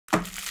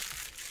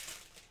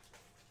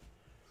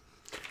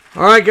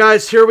All right,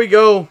 guys, here we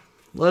go.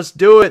 Let's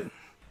do it.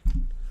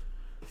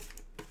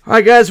 All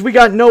right, guys, we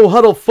got No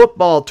Huddle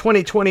Football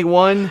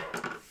 2021.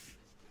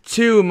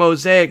 2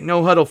 Mosaic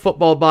No Huddle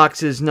Football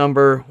boxes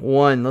number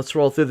 1. Let's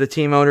roll through the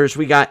team owners.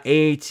 We got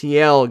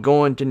ATL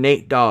going to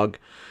Nate Dogg.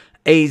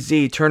 AZ,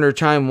 Turner,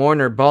 Time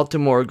Warner.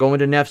 Baltimore going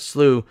to Neff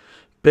Slew.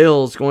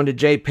 Bills going to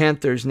J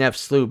Panthers, Neff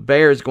Slew.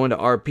 Bears going to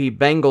RP.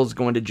 Bengals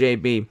going to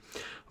JB.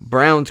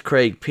 Browns,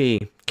 Craig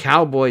P.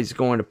 Cowboys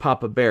going to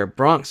Papa Bear.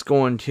 Bronx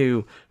going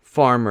to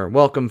Farmer.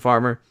 Welcome,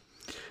 Farmer.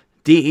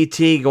 DET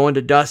going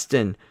to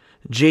Dustin.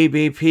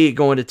 GBP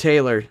going to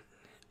Taylor.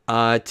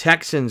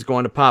 Texans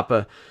going to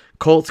Papa.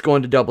 Colts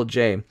going to Double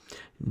J.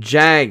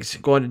 Jags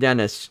going to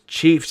Dennis.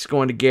 Chiefs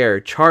going to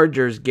Gare.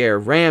 Chargers, Gare.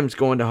 Rams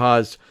going to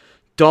Haas.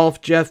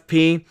 Dolph, Jeff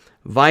P.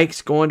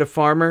 Vikes going to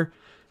Farmer.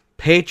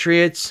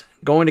 Patriots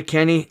going to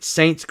Kenny.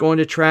 Saints going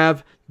to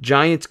Trav.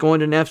 Giants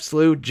going to Neff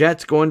Slew.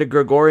 Jets going to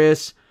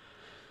Gregorius.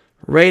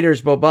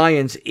 Raiders,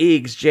 Bobayans.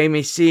 Eags,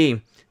 Jamie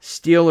C.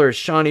 Steelers,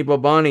 Shawnee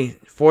Bobani.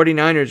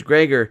 49ers,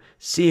 Gregor.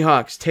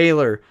 Seahawks,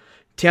 Taylor.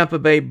 Tampa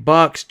Bay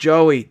Bucks,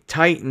 Joey.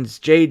 Titans,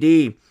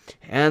 JD.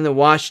 And the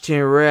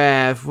Washington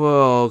Ref,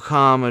 whoa,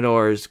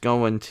 Commodores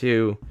going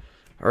to,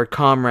 or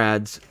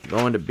Comrades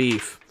going to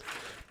Beef.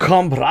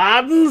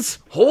 Comrades,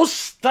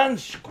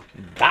 Hostens,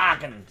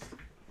 Dagens.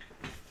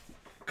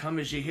 Come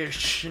as you hear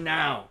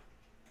schnau.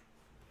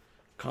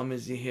 Come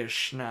as you hear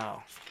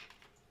schnau.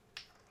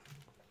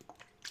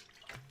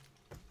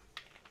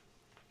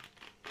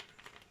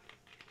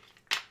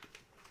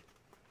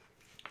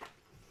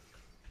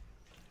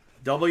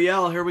 Double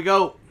yell, here we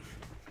go.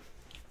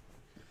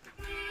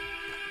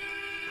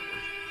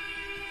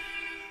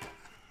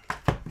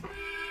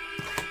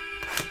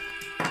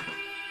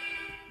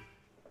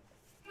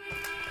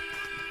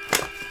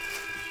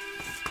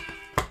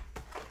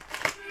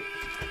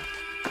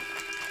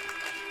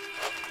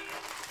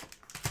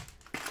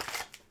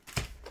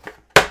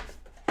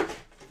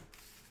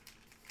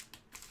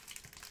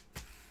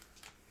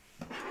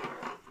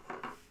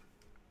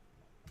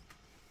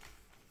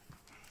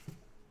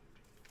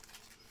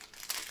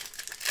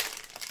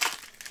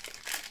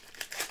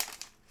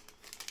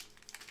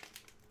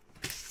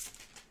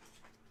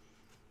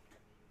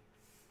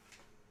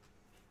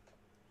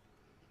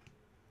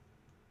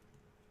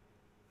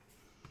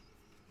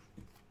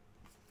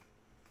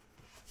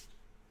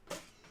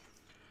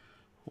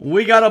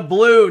 We got a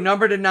blue,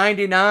 number to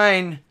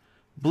 99,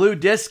 blue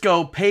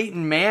disco,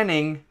 Peyton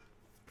Manning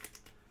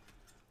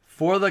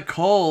for the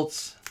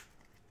Colts.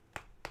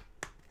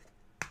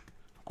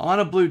 On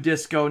a blue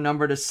disco,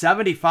 number to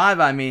 75,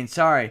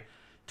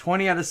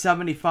 20 out of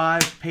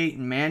 75,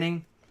 Peyton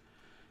Manning.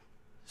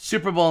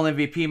 Super Bowl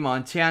MVP,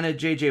 Montana.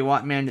 J.J.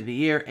 Watt, Man of the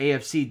Year.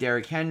 AFC,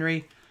 Derrick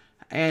Henry.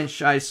 And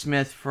Shi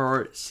Smith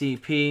for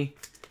CP,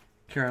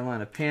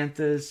 Carolina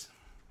Panthers.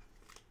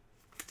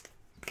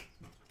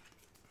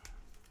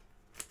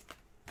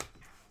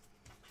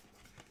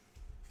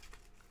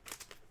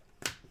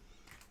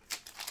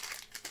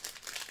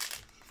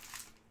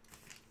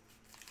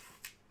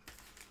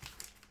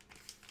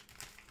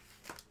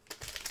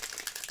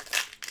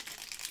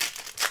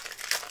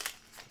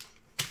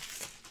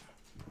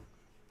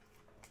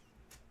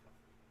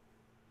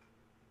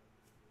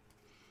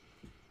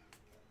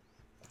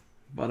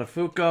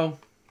 Buttafuoco.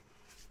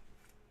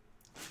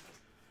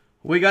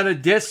 We got a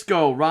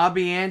disco,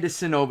 Robbie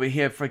Anderson over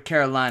here for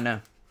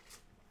Carolina.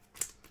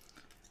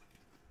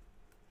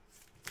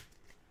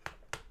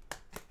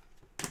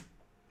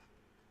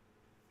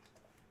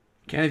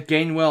 Kenneth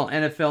Gainwell,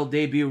 NFL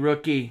debut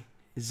rookie.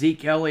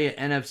 Zeke Elliott,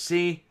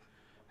 NFC.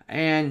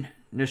 And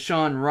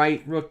Nashawn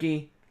Wright,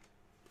 rookie.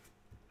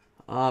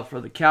 For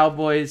the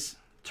Cowboys,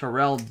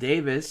 Terrell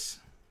Davis.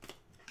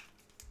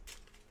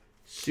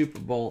 Super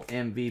Bowl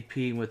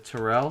MVP with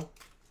Terrell.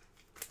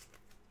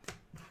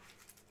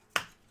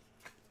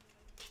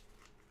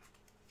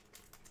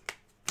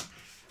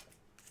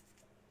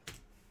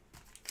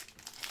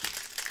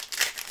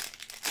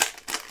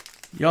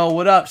 Yo,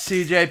 what up,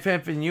 CJ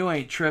Pimpin? You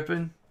ain't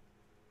tripping.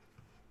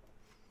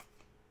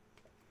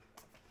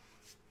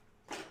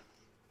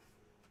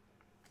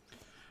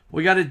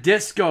 We got a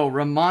disco,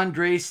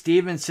 Ramondre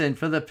Stevenson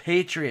for the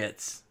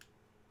Patriots.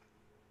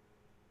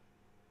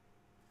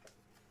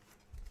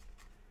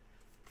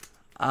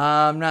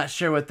 I'm not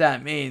sure what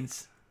that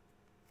means.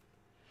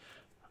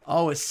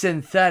 Oh, it's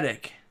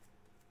synthetic.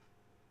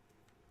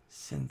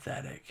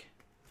 Synthetic.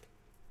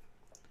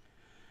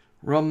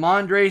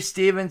 Ramondre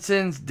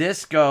Stevenson's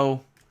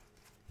disco.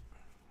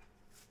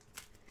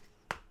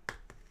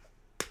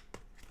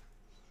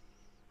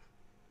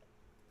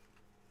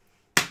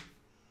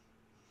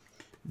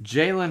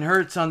 Jalen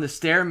Hurts on the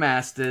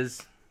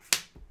Stairmasters.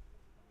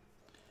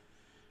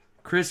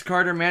 Chris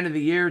Carter, Man of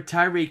the Year.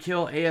 Tyreek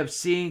Hill,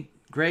 AFC.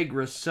 Greg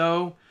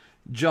Rousseau.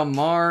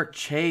 Jamar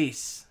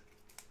Chase.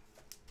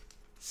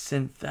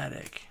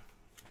 Synthetic.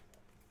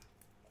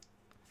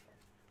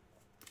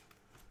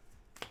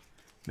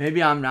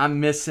 Maybe I'm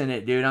missing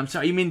it, dude. I'm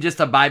sorry. You mean just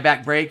a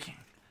buyback break?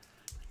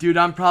 Dude,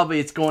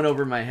 it's going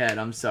over my head.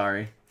 I'm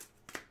sorry.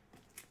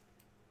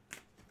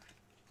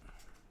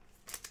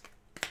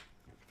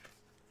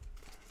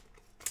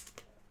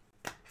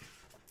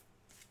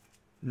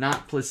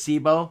 not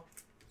placebo.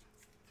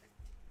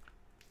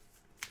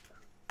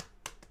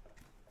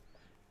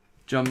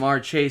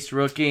 Jamar Chase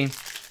rookie.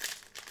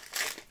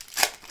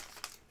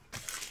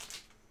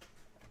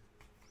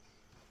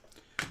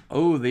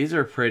 Oh, these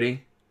are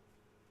pretty.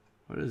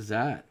 What is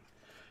that?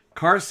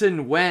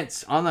 Carson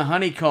Wentz on the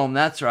honeycomb.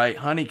 That's right,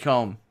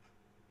 honeycomb.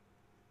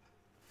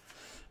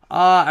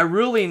 I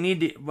really need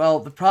to... Well,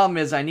 the problem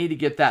is I need to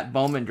get that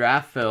Bowman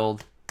draft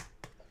filled.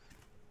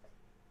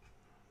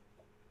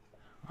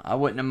 I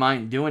wouldn't have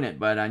mind doing it,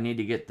 but I need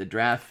to get the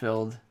draft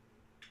filled.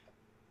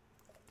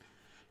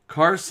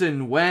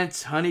 Carson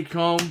Wentz,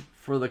 honeycomb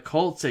for the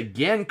Colts.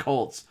 Again,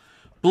 Colts.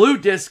 Blue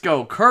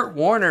Disco, Kurt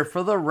Warner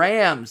for the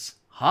Rams.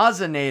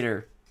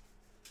 Hosinator.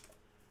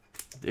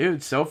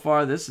 Dude, so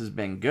far this has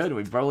been good.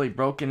 We've barely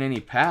broken any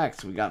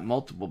packs. We got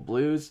multiple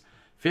blues.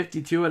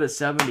 52 out of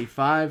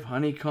 75.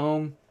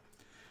 Honeycomb.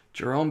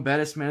 Jerome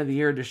Bettis, Man of the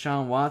Year.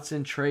 Deshaun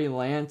Watson. Trey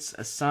Lance.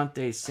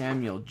 Asante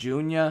Samuel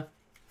Jr.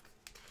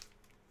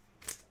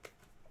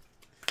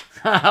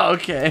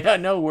 Okay,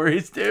 no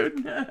worries,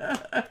 dude.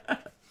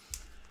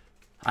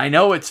 I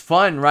know it's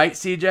fun, right,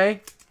 CJ?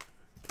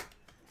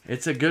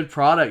 It's a good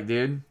product,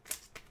 dude.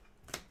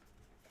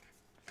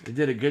 They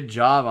did a good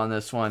job on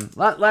this one.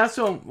 Last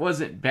one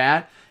wasn't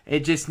bad.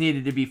 It just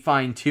needed to be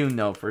fine-tuned,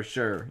 though, for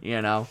sure, you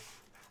know?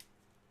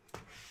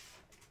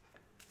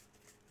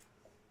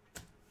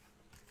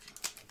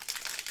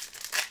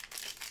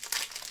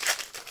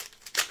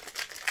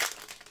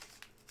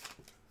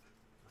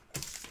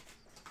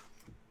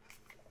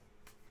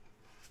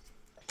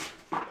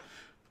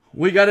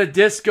 We got a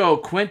disco.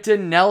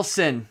 Quentin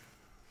Nelson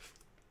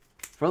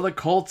for the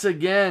Colts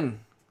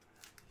again.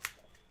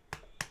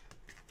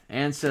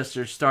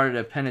 Ancestors started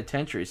a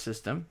penitentiary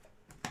system.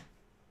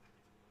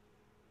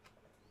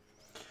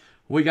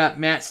 We got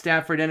Matt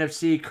Stafford,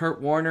 NFC.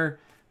 Kurt Warner.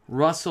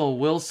 Russell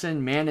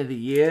Wilson, Man of the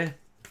Year.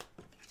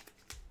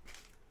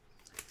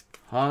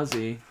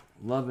 Hosey,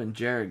 loving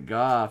Jared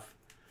Goff.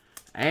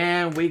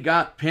 And we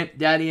got Pimp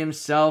Daddy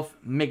himself,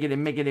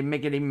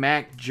 Miggity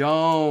Mac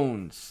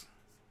Jones.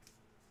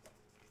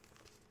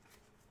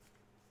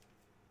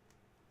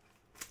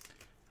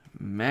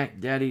 Mac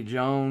Daddy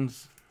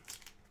Jones.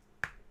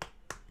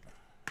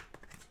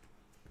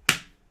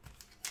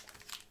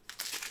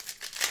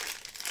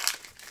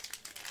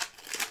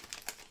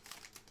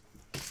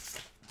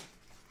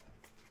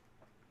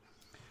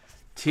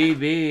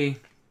 TV.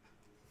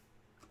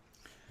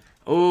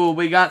 Oh,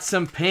 we got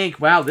some pink.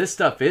 Wow, this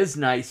stuff is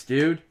nice,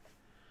 dude.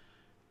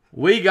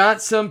 We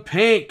got some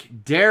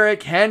pink.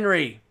 Derrick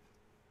Henry.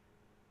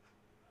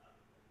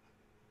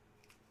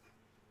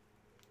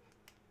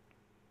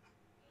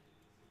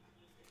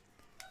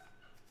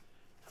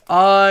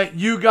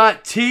 You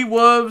got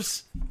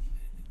T-Wolves.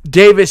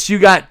 Davis, you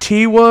got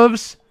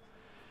T-Wolves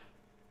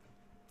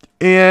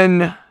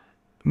in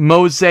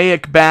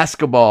Mosaic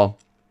basketball.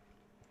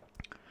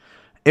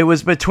 It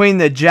was between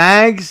the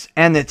Jags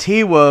and the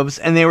T-Wolves,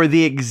 and they were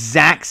the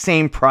exact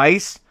same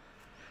price.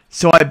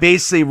 So I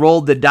basically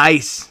rolled the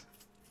dice.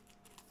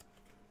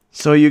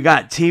 So you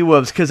got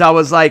T-Wolves, because I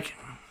was like,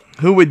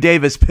 who would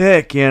Davis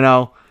pick, you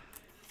know?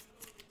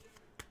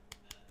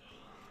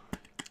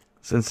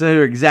 Since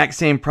they're exact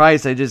same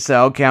price, I just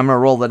said, okay, I'm going to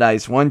roll the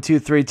dice. 1, 2,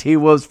 3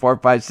 T-Wolves, 4,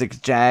 5, 6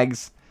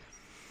 Jags.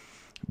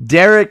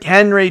 Derrick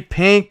Henry,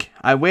 pink.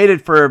 I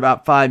waited for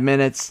about 5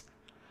 minutes.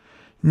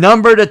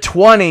 Number to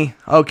 20.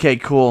 Okay,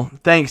 cool.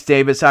 Thanks,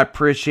 Davis. I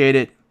appreciate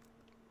it.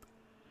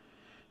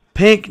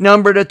 Pink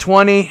number to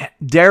 20.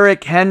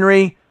 Derrick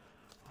Henry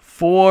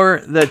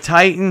for the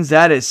Titans.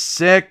 That is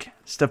sick.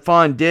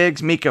 Stephon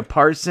Diggs, Micah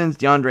Parsons,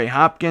 DeAndre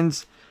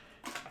Hopkins,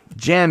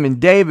 Jamin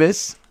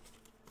Davis.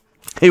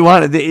 He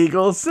wanted the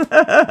Eagles.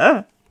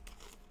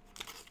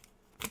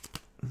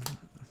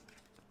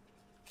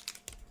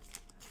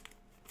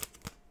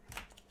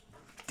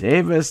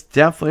 Davis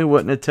definitely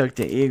wouldn't have took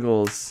the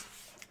Eagles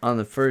on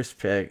the first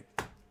pick.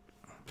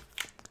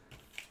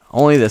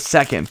 Only the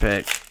second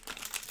pick.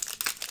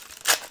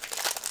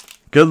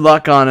 Good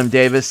luck on him,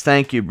 Davis.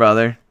 Thank you,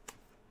 brother.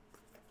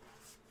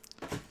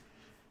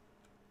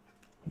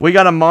 We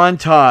got a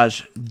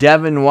montage.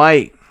 Devin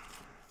White.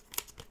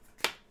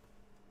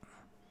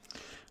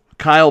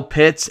 Kyle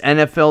Pitts,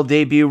 NFL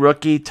debut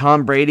rookie.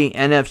 Tom Brady,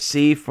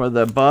 NFC for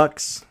the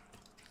Bucks.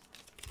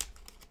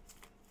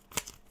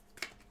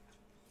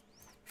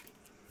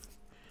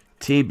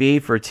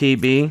 TB for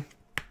TB.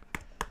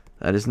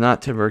 That is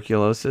not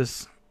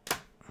tuberculosis.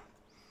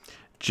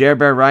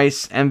 Jerry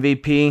Rice,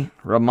 MVP.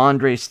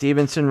 Ramondre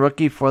Stevenson,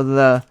 rookie for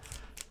the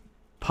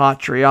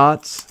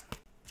Patriots.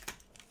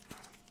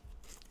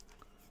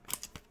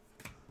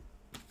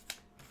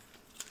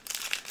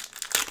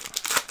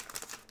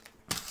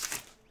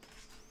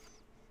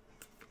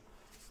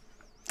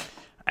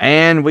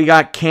 And we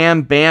got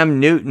Cam Bam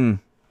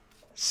Newton,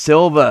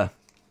 Silva.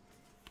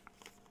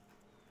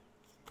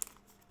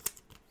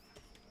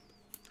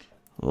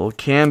 A little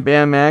Cam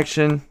Bam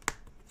action.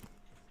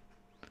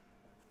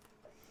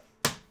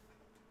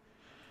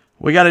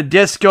 We got a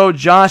disco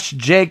Josh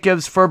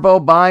Jacobs for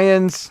Bo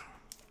Byans.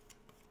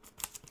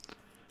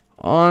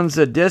 On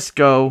the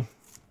disco.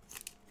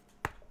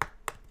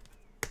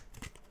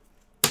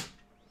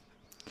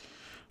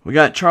 We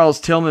got Charles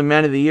Tillman,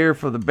 Man of the Year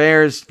for the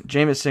Bears.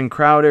 Jamison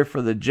Crowder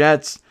for the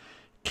Jets.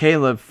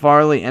 Caleb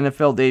Farley,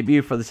 NFL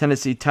debut for the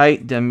Tennessee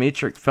Titans.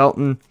 Demetric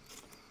Felton,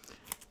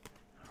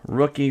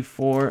 rookie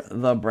for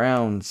the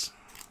Browns.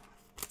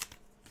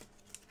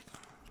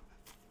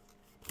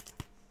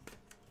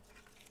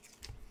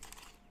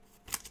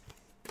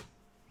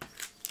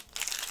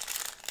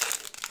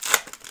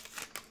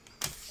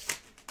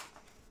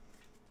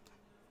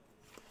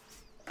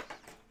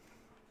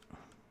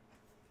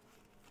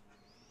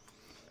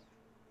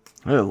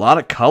 There's a lot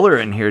of color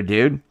in here,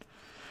 dude.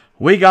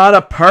 We got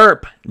a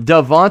perp.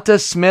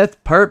 Devonta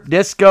Smith, perp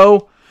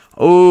disco.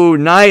 Oh,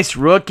 nice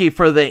rookie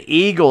for the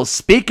Eagles.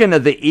 Speaking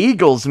of the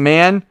Eagles,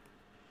 man.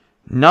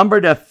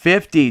 Number to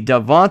 50,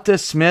 Devonta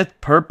Smith,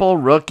 purple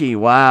rookie.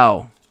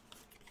 Wow.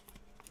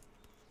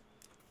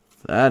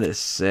 That is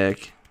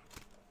sick.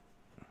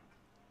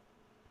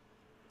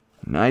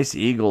 Nice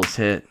Eagles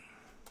hit.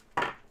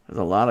 There's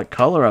a lot of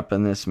color up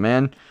in this,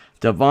 man.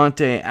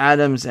 Devontae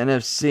Adams,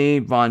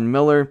 NFC. Von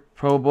Miller,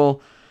 Pro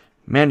Bowl.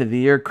 Man of the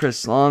Year,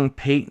 Chris Long.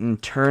 Peyton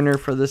Turner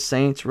for the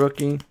Saints,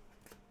 rookie.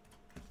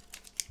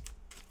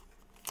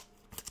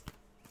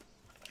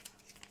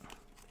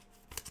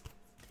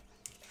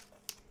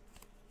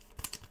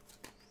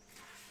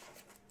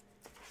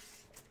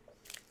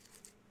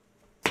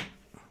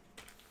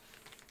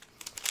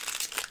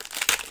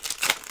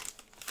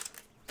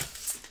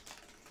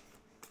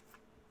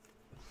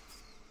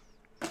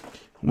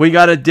 We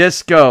got a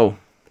disco.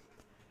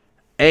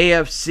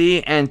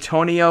 AFC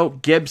Antonio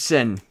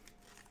Gibson.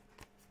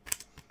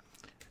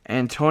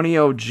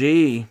 Antonio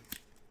G.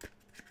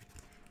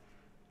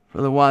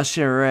 For the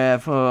Washington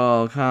Ref.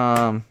 Oh,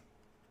 come.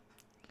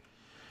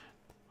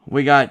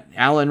 We got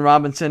Allen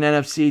Robinson,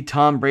 NFC.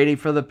 Tom Brady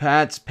for the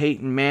Pats.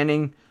 Peyton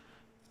Manning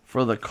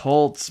for the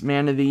Colts,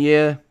 Man of the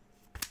Year.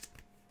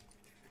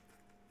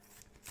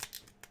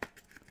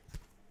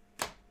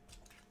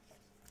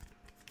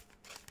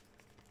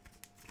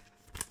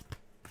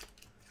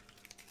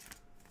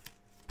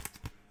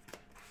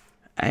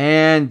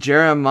 And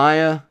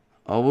Jeremiah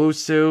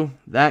Owusu,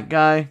 that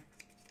guy,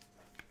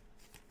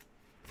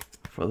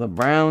 for the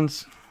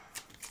Browns.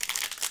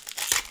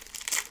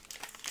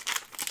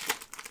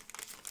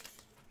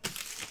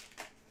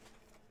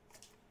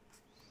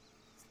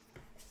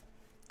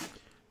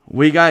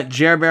 We got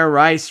Jerry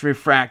Rice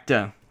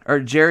refractor, or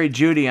Jerry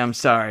Jeudy, I'm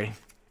sorry.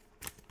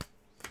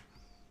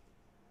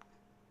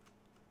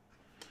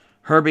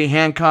 Herbie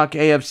Hancock,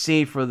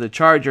 AFC for the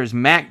Chargers.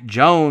 Mac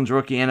Jones,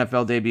 rookie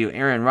NFL debut.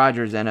 Aaron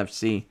Rodgers,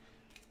 NFC.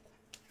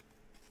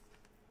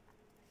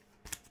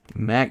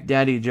 Mac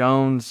Daddy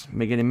Jones.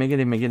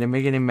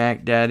 Miggity,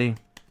 Mac Daddy.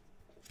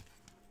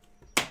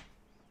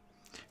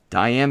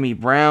 Diami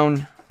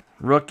Brown,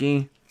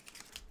 rookie.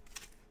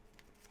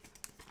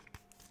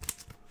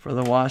 For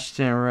the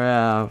Washington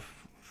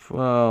Ref.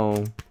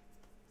 Whoa.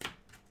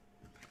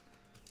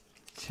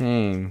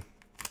 Team.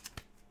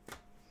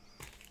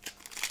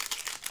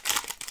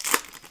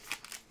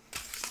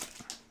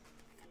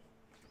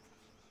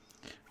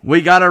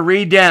 We got a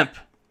redemp.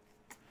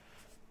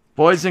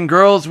 Boys and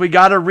girls, we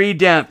got a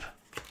redemp.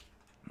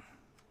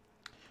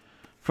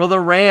 For the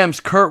Rams,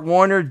 Kurt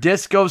Warner,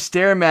 Disco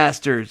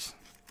Stairmasters.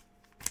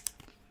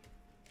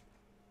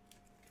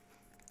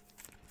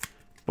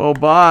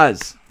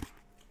 Boaz.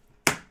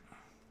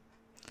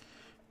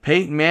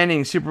 Peyton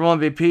Manning, Super Bowl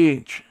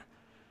MVP.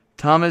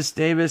 Thomas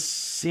Davis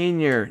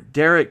Sr.,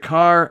 Derek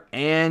Carr,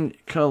 and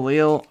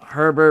Khalil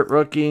Herbert,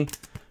 rookie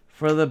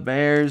for the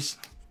Bears.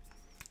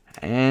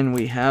 And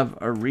we have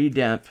a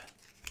redemp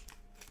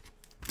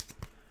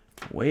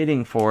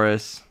waiting for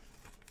us.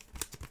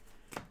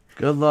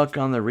 Good luck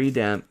on the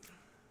redemp.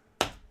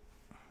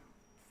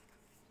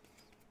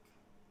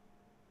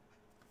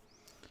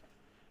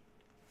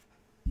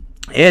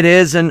 It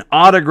is an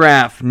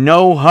autograph.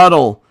 No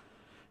Huddle.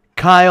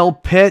 Kyle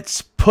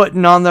Pitts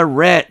putting on the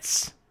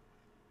Ritz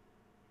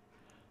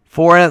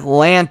for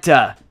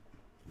Atlanta.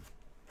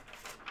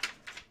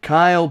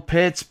 Kyle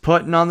Pitts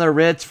putting on the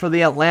Ritz for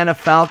the Atlanta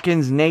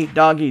Falcons. Nate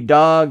Doggy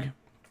Dog.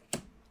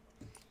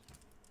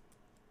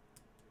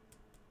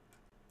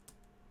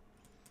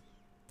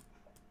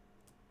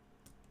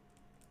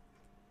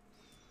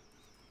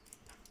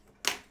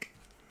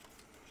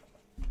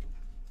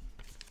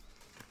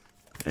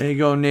 There you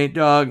go, Nate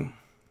Dog.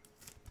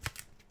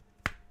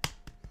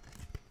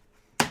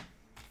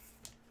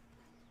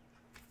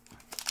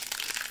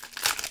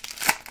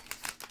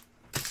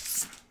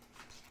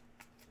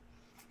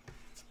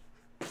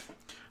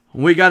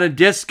 We got a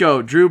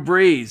disco, Drew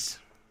Brees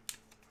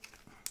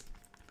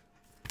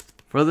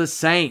for the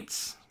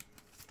Saints.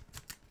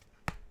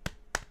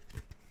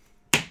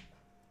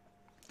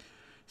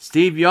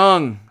 Steve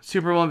Young,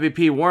 Super Bowl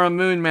MVP. Warren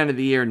Moon, Man of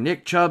the Year.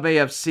 Nick Chubb,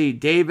 AFC.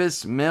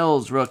 Davis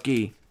Mills,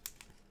 rookie.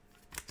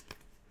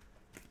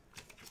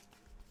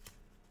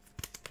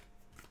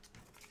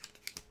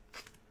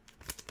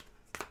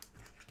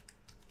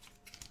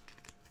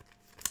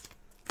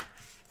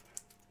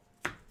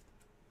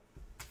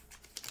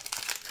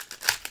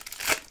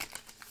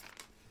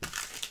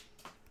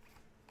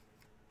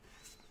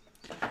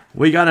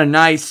 We got a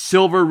nice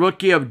silver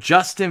rookie of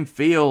Justin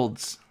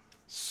Fields.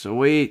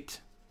 Sweet.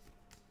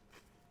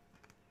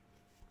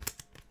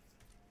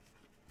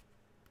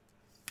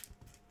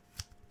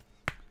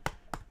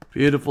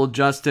 Beautiful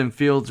Justin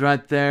Fields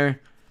right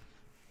there.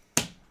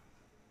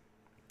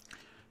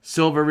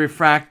 Silver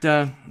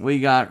refractor. We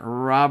got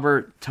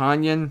Robert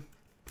Tonyan.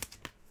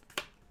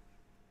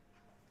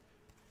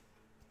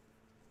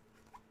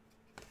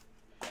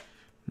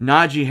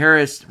 Najee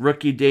Harris,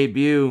 rookie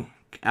debut.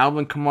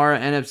 Alvin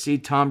Kamara,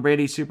 NFC. Tom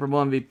Brady, Super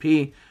Bowl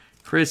MVP.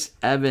 Chris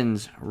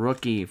Evans,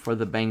 rookie for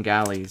the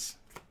Bengalis.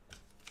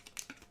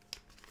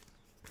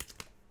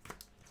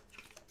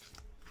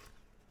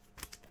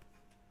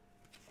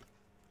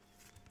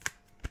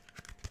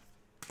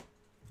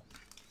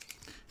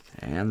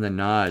 And the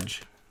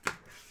Naj.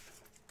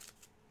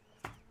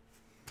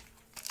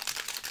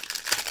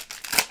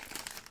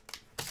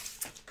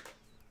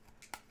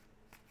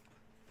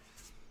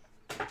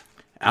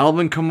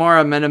 Alvin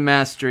Kamara, Meta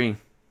Mastery.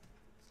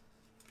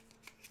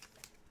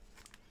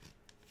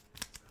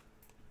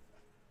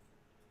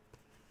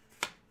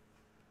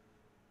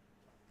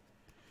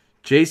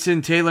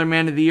 Jason Taylor,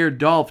 Man of the Year.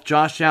 Dolph.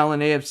 Josh Allen,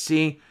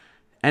 AFC.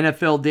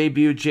 NFL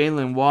debut,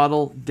 Jalen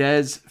Waddle.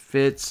 Dez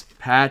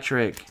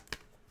Fitzpatrick.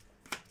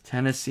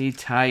 Tennessee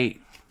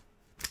tight.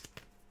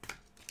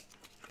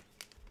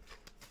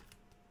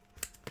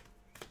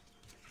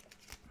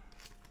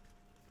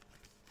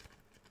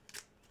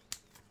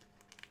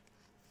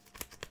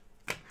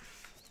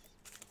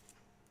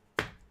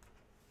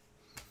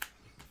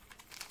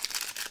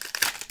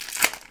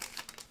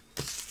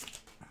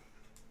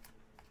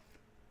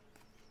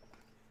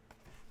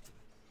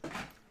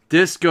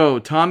 Disco,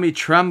 Tommy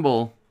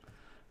Tremble,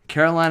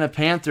 Carolina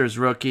Panthers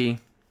rookie.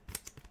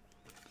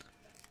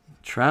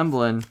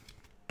 Trembling.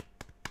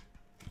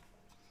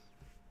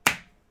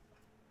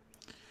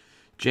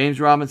 James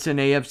Robinson,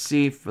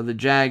 AFC for the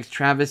Jags.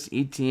 Travis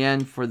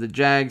Etienne for the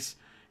Jags.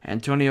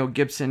 Antonio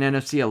Gibson,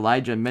 NFC.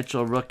 Elijah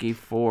Mitchell, rookie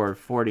for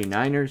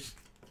 49ers.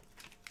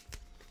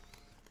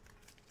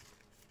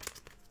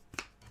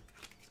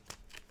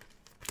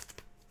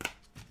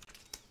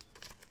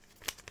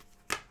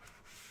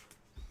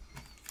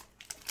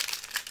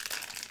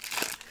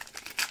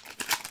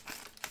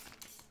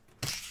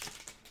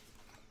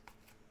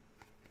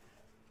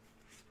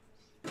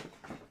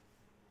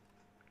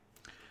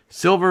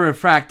 Silver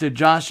refracted,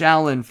 Josh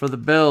Allen for the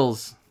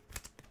Bills.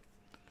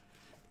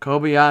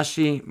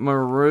 Kobayashi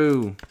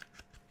Maru.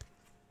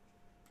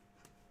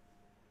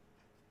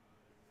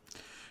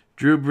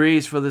 Drew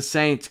Brees for the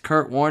Saints.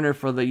 Kurt Warner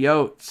for the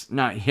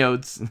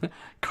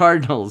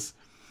Cardinals.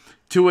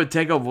 Tua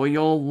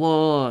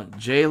Tagovailoa.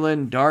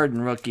 Jalen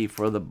Darden, rookie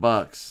for the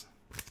Bucks.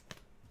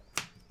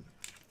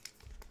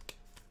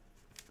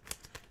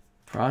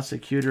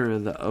 Prosecutor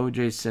of the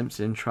O.J.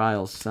 Simpson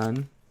trial,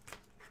 son.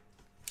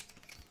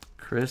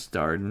 Chris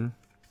Darden.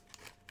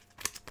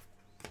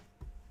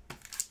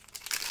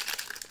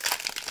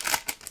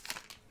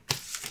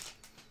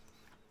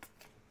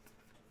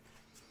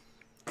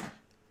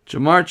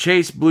 Jamar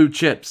Chase, blue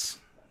chips.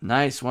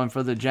 Nice one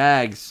for the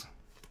Jags.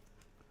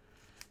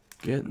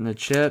 Getting the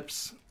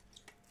chips.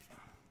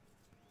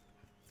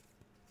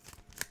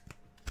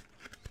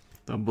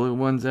 The blue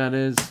ones, that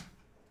is.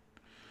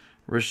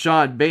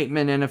 Rashad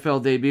Bateman,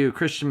 NFL debut.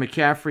 Christian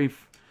McCaffrey,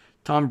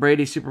 Tom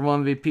Brady, Super Bowl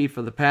MVP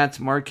for the Pats.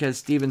 Marquez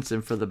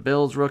Stevenson for the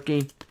Bills,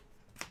 rookie.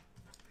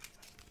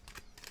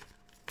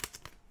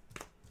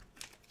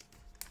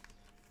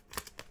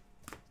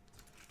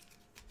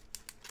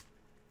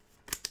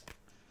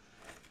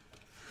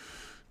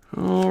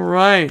 All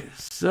right,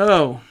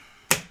 so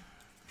let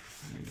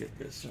me get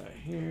this right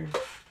here.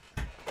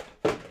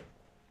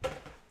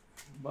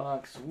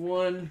 Box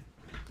 1.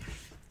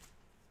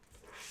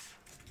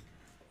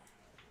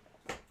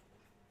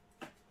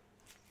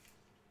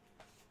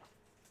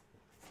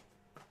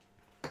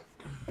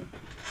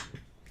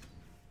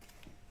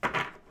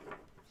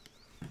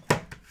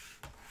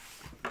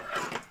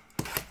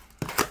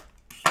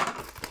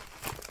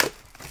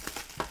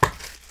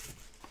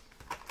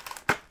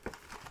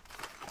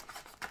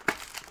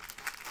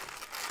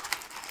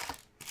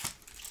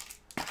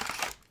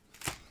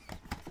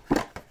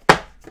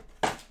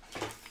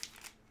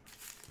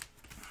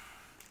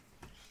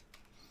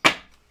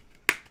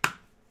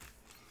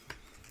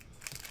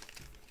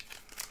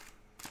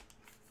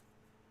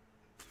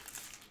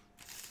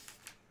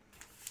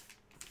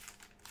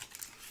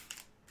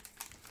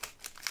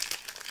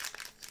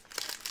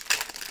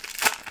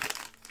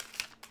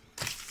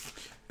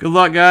 Good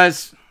luck,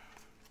 guys.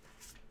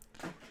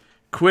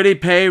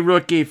 Kwity Paye,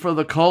 rookie for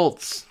the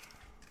Colts.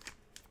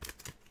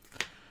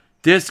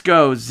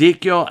 Disco,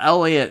 Ezekiel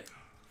Elliott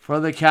for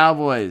the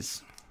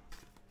Cowboys.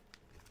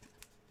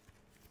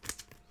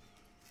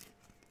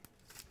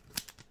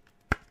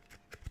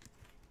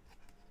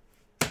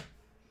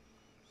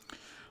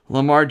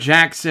 Lamar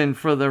Jackson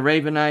for the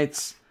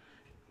Ravenites.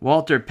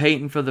 Walter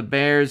Payton for the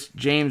Bears.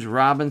 James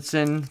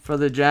Robinson for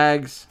the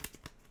Jags.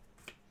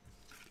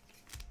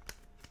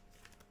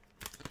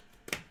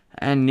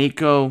 And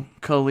Nico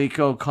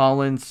Calico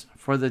Collins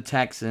for the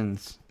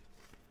Texans.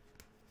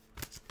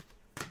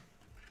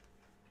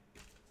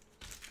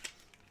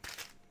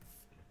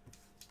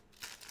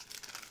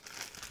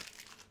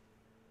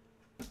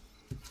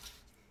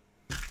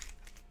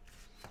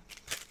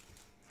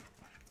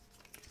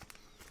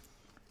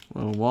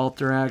 Little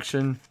Walter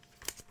action.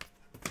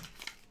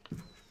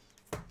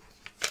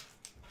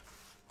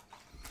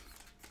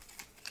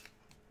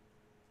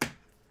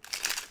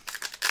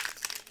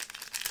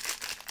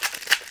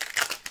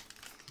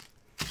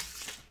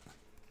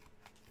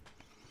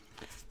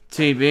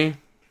 TV.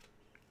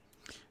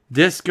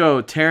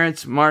 Disco,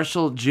 Terrence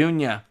Marshall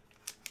Jr.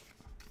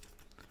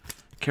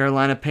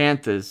 Carolina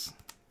Panthers.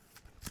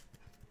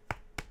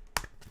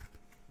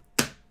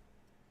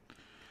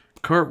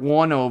 Kurt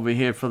Warner over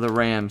here for the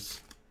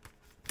Rams.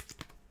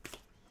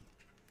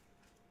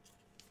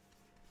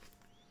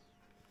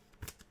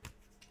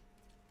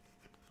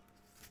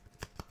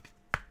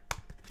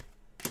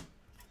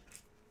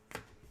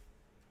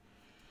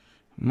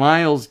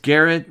 Myles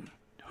Garrett,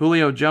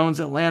 Julio Jones,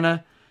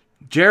 Atlanta.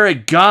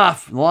 Jared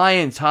Goff,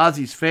 Lions,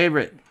 Hazi's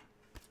favorite.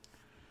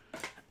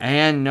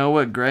 And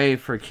Noah Gray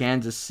for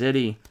Kansas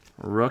City,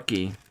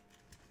 rookie.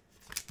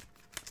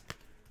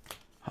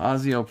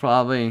 Hazi will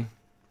probably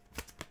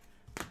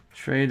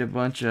trade a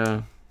bunch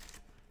of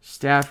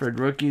Stafford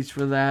rookies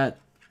for that.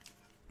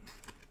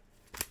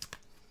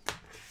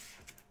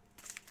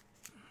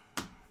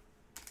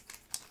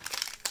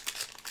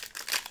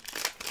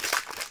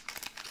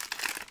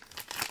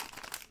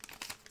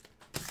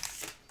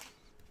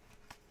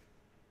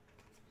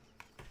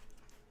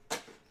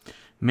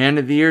 Man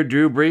of the Year,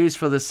 Drew Brees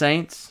for the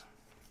Saints.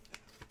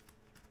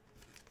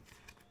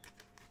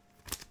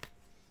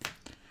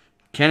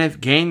 Kenneth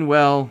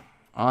Gainwell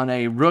on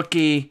a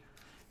rookie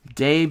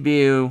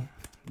debut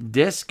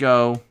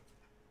disco.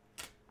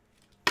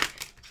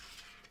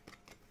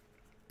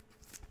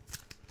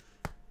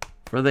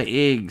 For the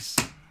Eagles.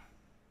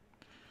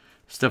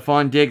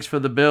 Stephon Diggs for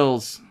the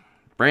Bills.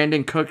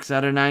 Brandon Cooks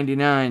out of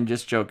 99.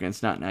 Just joking,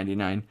 it's not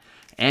 99.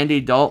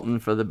 Andy Dalton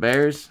for the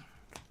Bears.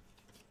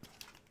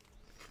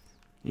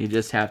 You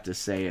just have to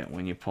say it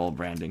when you pull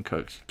Brandon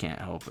Cooks. You can't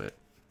help it.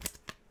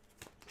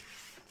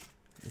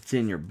 It's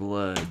in your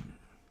blood.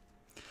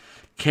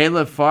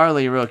 Caleb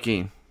Farley,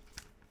 rookie.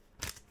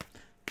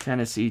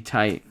 Tennessee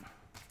tight.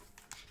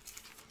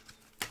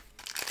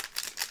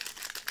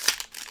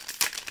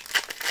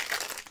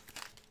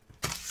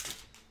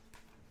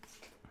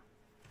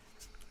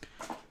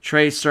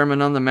 Trey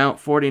Sermon on the Mount,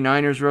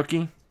 49ers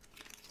rookie.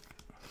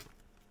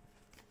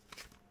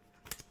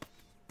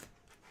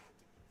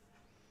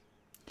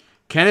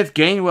 Kenneth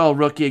Gainwell,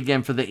 rookie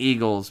again for the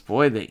Eagles.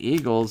 Boy, the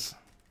Eagles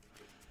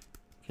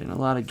getting a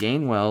lot of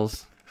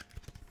Gainwells.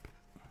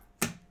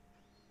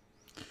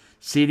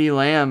 CeeDee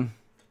Lamb,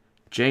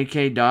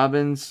 J.K.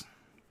 Dobbins,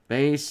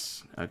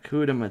 base,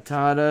 Akuda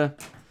Matata,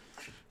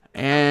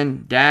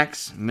 and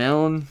Dax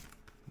Milne,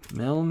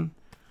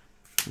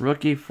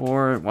 rookie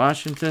for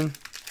Washington.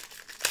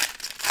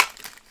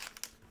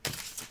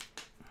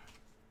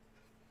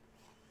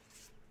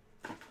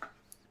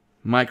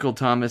 Michael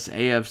Thomas,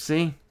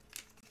 AFC.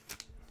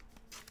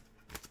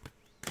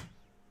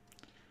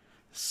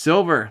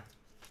 Silver,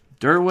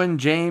 Derwin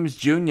James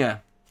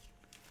Jr.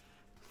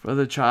 for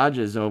the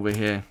Chargers over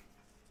here.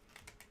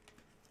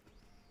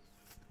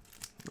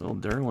 Little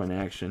Derwin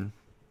action.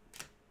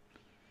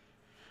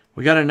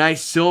 We got a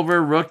nice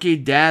silver rookie,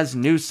 Daz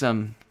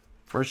Newsome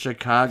for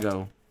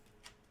Chicago.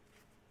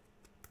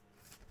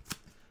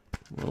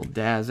 Little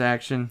Daz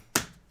action.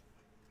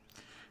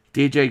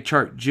 DJ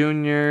Chark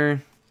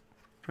Jr.,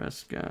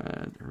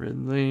 Prescott,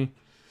 Ridley.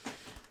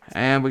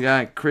 And we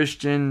got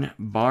Christian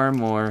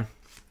Barmore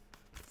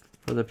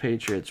for the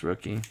Patriots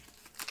rookie.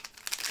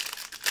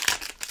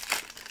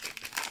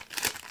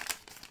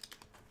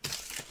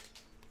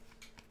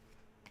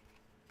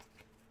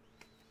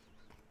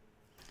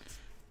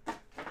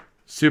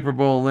 Super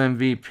Bowl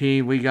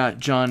MVP, we got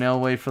John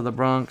Elway for the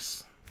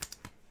Bronx.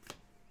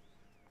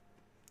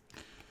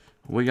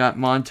 We got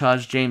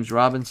Montage James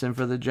Robinson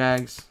for the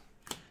Jags.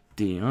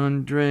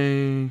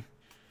 DeAndre,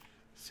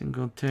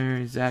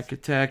 Singletary, Zach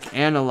Attack,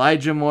 and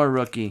Elijah Moore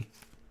rookie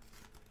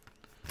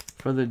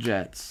for the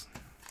Jets.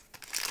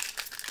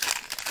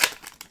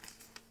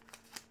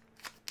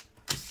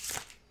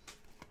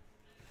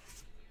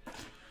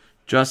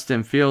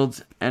 Justin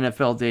Fields,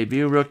 NFL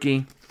debut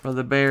rookie for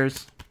the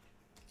Bears.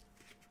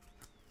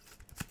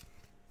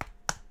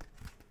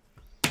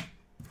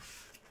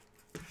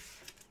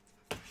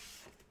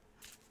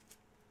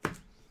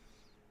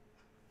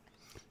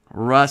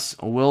 Russ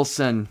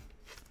Wilson,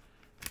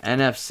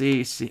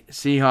 NFC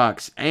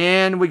Seahawks.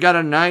 And we got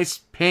a nice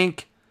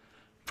pink,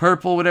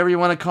 purple, whatever you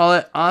want to call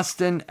it,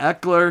 Austin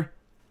Eckler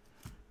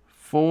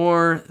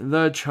for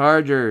the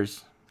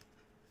Chargers.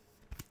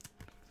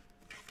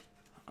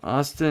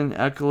 Austin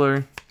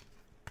Eckler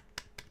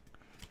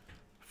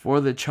for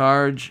the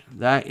Charge.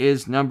 That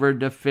is numbered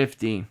to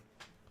 50.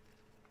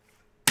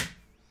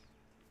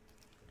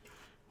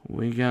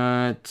 We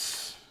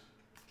got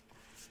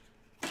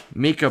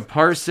Micah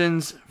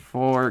Parsons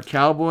for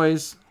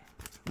Cowboys,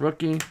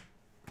 rookie.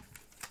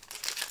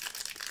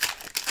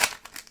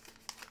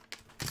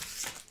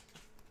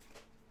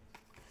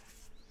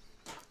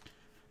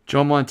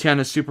 Joe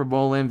Montana, Super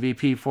Bowl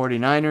MVP,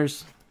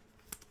 49ers.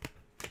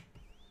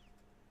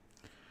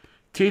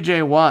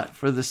 TJ Watt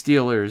for the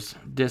Steelers,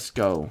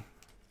 disco.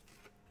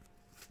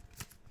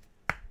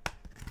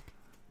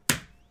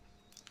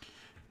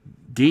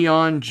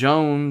 Deion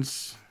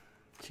Jones,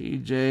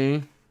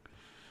 TJ.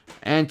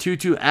 And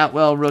Tutu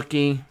Atwell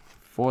rookie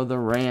for the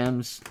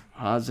Rams,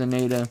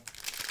 Hazaneda.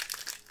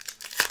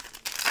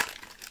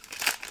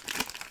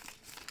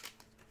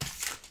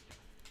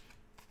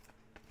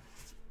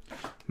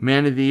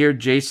 Man of the Year,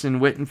 Jason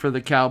Witten for the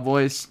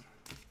Cowboys.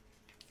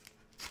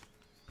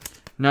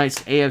 Nice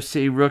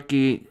AFC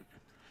rookie.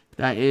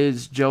 That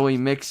is Joey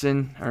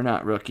Mixon. Or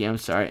not rookie, I'm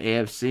sorry.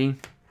 AFC.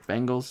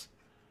 Bengals.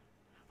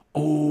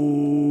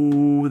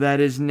 Oh, that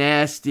is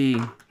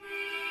nasty.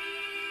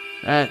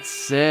 That's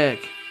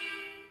sick.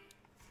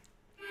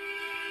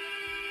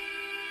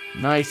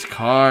 Nice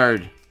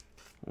card.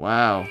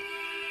 Wow.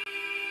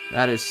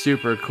 That is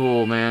super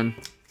cool, man.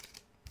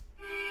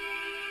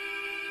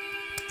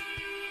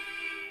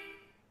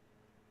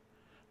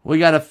 We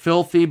got a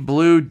filthy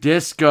blue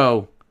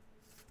disco.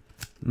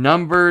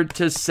 Numbered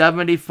to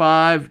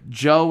 75.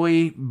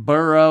 Joey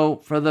Burrow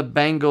for the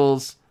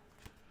Bengals.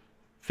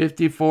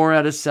 54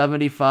 out of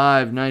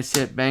 75. Nice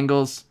hit,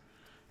 Bengals.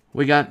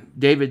 We got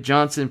David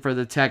Johnson for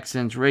the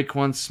Texans.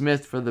 Raekwon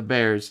Smith for the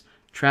Bears.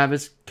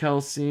 Travis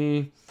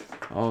Kelce.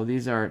 Oh,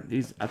 these. I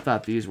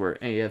thought these were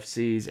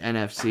AFCs,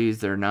 NFCs.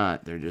 They're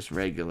not. They're just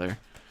regular.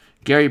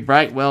 Gary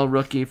Brightwell,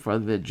 rookie for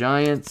the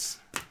Giants.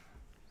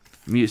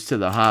 I'm used to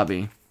the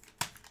hobby.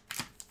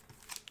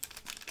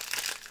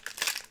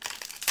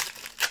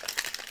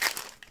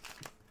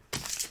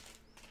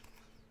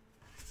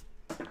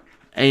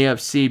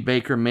 AFC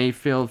Baker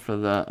Mayfield for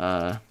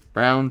the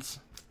Browns.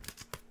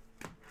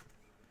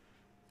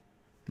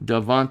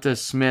 Devonta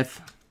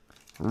Smith,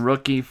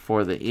 rookie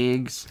for the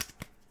Eagles.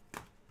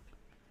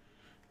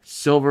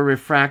 Silver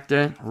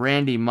Refractor,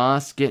 Randy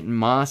Moss getting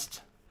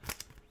mossed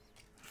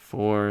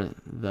for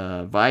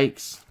the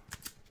Vikes.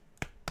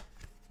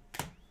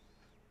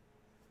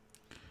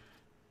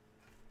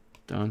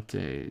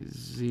 Dante,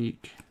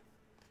 Zeke,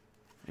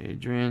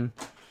 Adrian.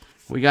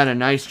 We got a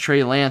nice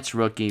Trey Lance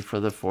rookie for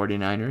the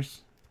 49ers.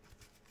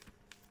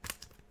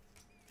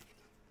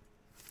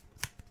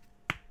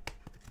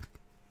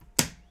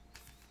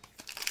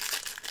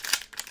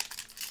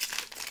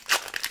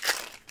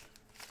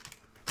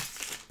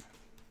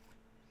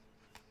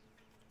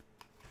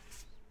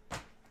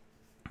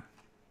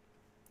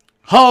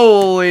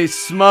 Holy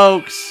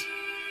smokes.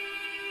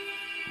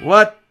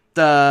 What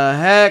the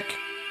heck?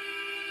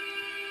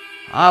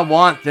 I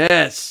want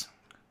this.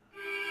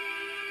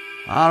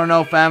 I don't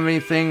know if I have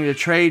anything to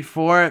trade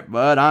for it,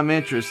 but I'm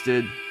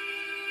interested.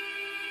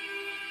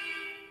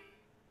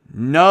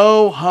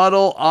 No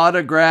Huddle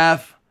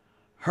autograph.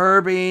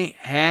 Herbie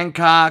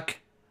Hancock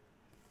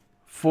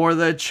for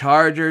the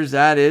Chargers.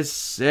 That is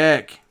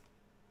sick.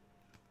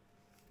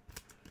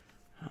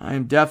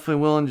 I'm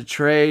definitely willing to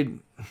trade.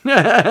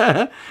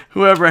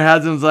 Whoever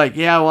has him's like,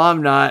 yeah, well,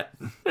 I'm not.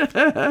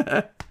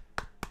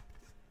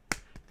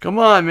 Come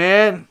on,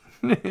 man.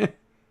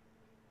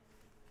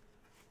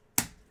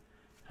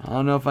 I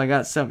don't know if I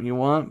got something you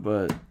want,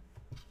 but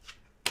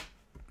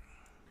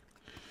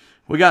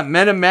we got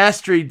Meta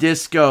Mastery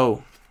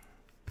Disco.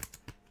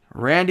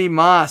 Randy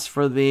Moss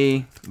for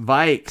the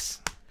Vikes.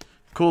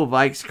 Cool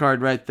Vikes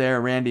card right there,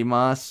 Randy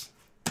Moss.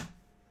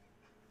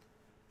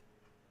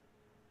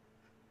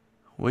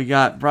 We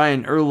got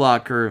Brian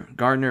Urlacher,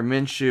 Gardner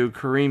Minshew,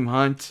 Kareem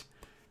Hunt,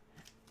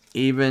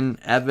 Evan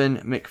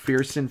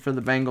McPherson for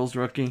the Bengals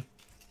rookie.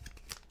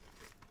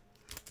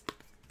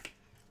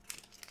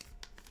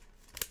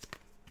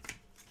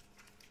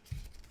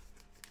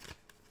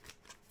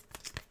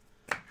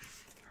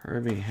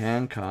 Herbie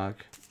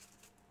Hancock.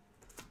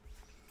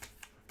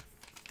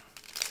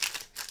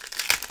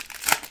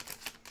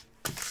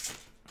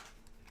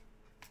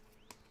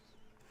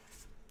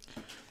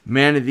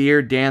 Man of the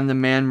Year, Dan the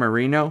Man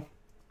Marino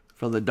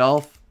for the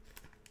Dolph.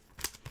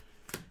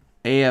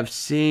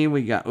 AFC,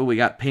 we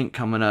got pink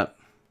coming up.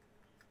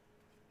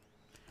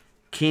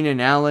 Keenan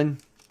Allen.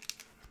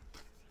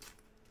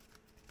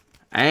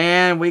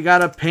 And we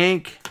got a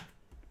pink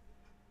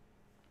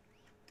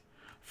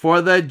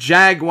for the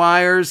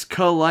Jaguars,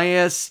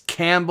 Calais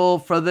Campbell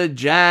for the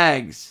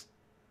Jags.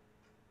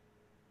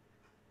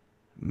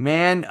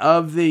 Man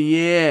of the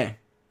Year.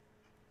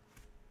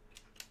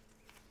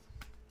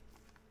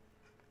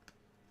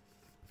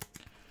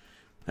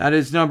 That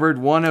is numbered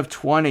 1 of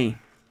 20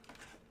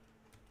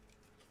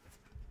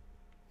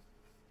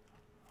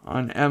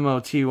 on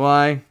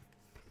MOTY.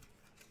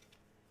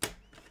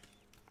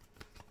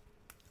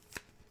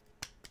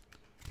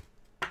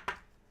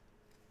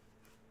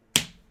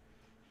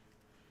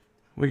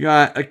 We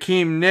got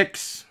Akeem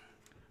Nicks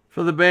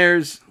for the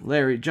Bears.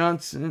 Larry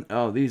Johnson.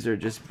 Oh, these are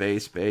just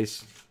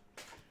base.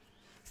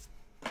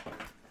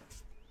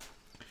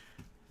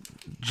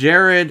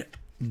 Jared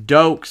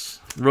Dokes,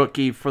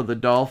 rookie for the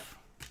Dolph.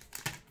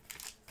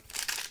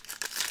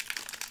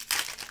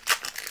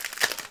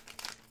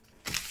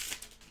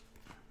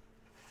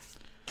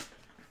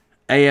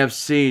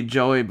 AFC,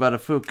 Joey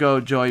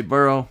Buttafuoco, Joey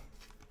Burrow.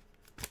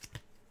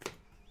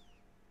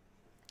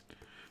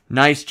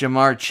 Nice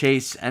Jamar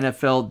Chase,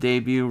 NFL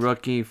debut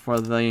rookie for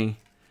the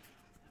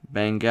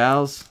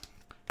Bengals.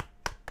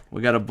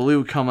 We got a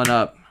blue coming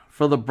up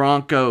for the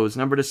Broncos.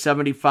 Number to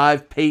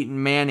 75,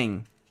 Peyton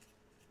Manning.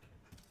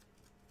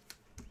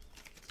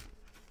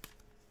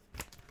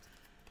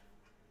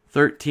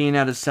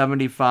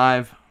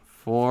 $13/75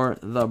 for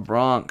the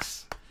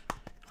Bronx.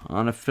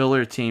 On a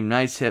filler team.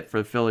 Nice hit for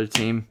the filler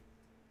team.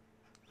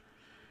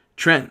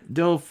 Trent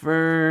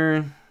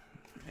Dilfer.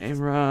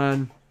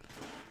 A-Rod.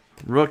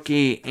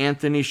 Rookie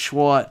Anthony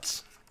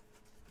Schwartz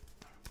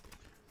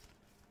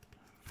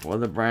for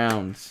the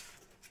Browns.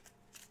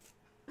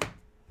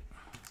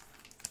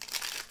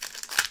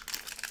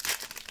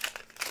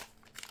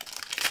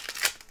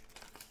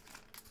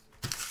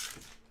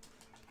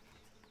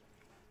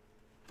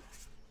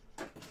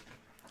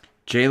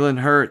 Jalen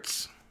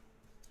Hurts.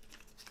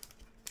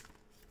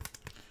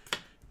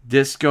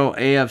 Disco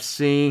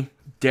AFC.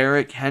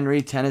 Derrick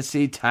Henry,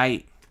 Tennessee,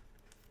 tight.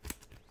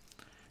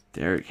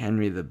 Derrick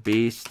Henry, the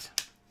beast.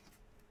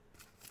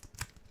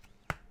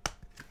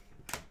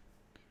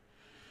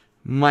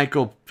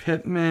 Michael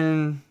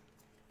Pittman.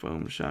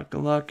 Boom,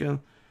 shakalaka.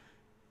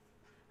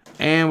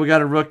 And we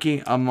got a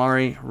rookie,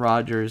 Amari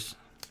Rodgers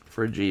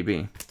for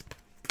GB.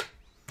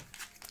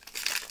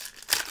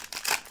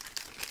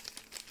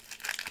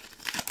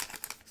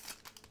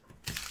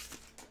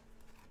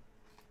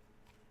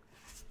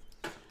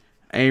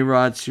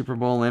 A-Rod, Super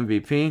Bowl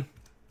MVP.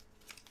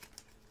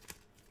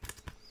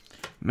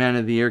 Man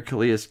of the Year,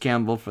 Calais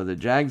Campbell for the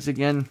Jags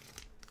again.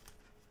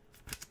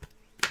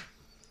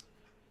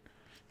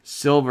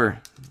 Silver,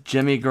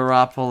 Jimmy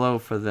Garoppolo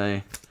for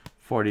the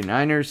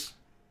 49ers.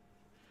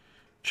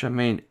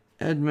 Tremaine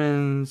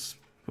Edmonds.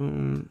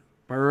 Boom,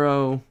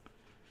 Burrow.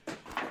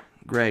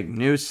 Greg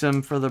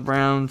Newsome for the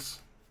Browns.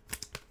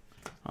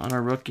 On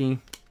a rookie.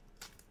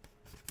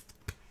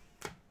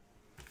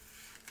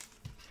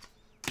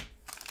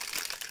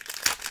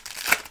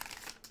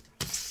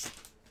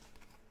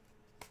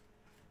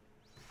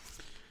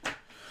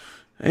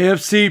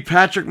 AFC,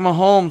 Patrick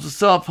Mahomes.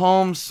 What's up,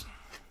 Holmes?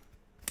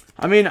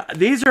 I mean,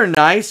 these are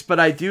nice, but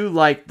I do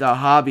like the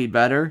hobby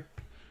better.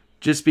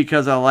 Just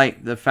because I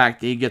like the fact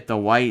that you get the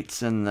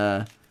whites and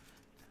the...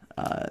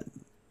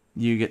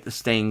 you get the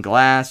stained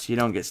glass. You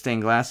don't get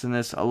stained glass in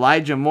this.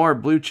 Elijah Moore,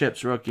 Blue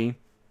Chips rookie.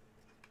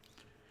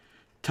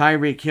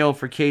 Tyreek Hill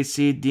for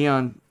KC.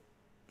 Dion,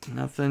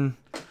 nothing.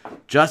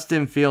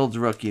 Justin Fields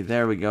rookie.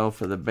 There we go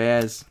for the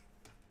Bears.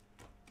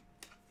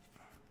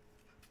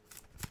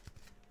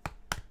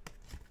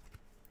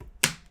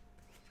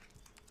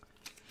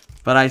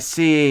 But I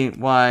see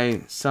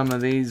why some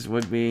of these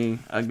would be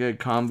a good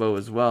combo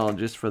as well,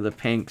 just for the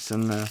pinks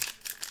and the...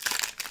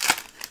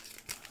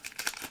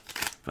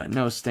 But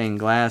no stained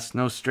glass,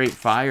 no straight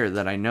fire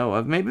that I know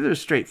of. Maybe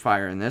there's straight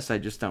fire in this, I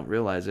just don't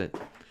realize it.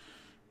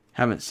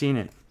 Haven't seen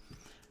it.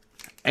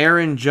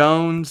 Aaron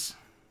Jones,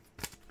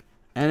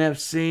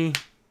 NFC.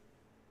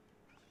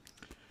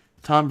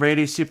 Tom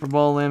Brady, Super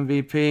Bowl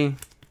MVP.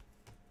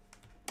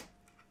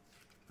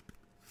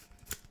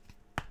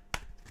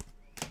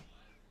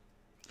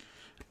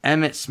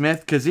 Emmitt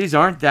Smith, because these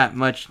aren't that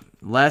much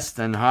less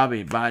than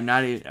hobby, but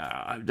not even,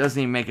 it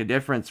doesn't even make a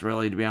difference,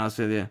 really, to be honest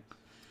with you.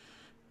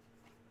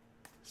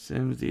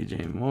 Sims,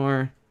 DJ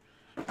Moore.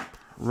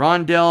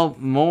 Rondell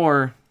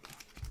Moore.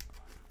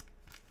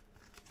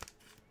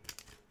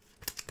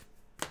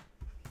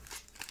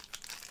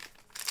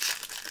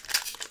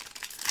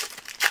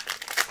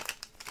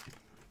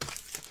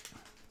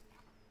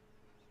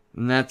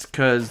 And that's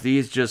because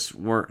these just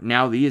were,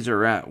 now these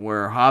are at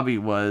where hobby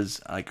was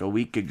like a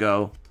week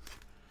ago.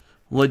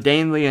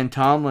 LaDainian and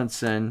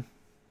Tomlinson.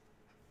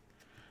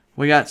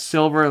 We got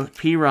Silver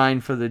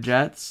Pirine for the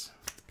Jets.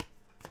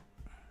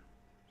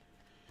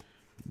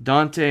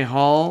 Dante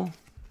Hall.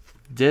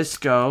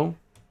 Disco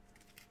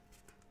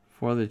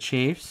for the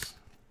Chiefs.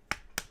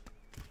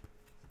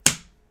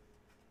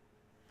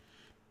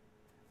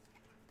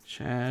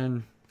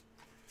 Chad.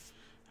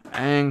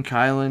 And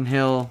Kylan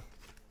Hill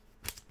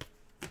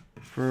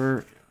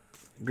for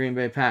Green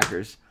Bay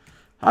Packers.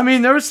 I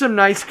mean, there were some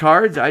nice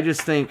cards. I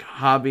just think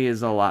hobby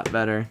is a lot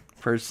better,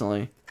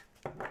 personally.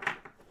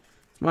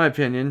 It's my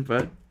opinion,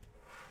 but...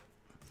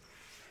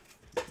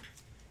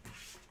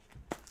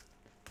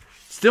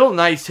 Still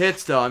nice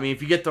hits, though. I mean,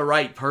 if you get the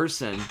right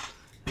person.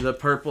 The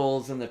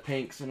purples and the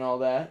pinks and all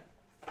that.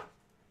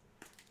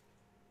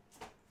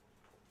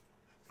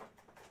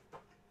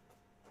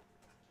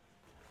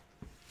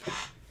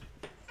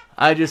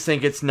 I just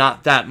think it's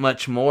not that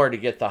much more to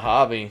get the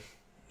hobby,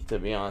 to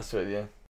be honest with you.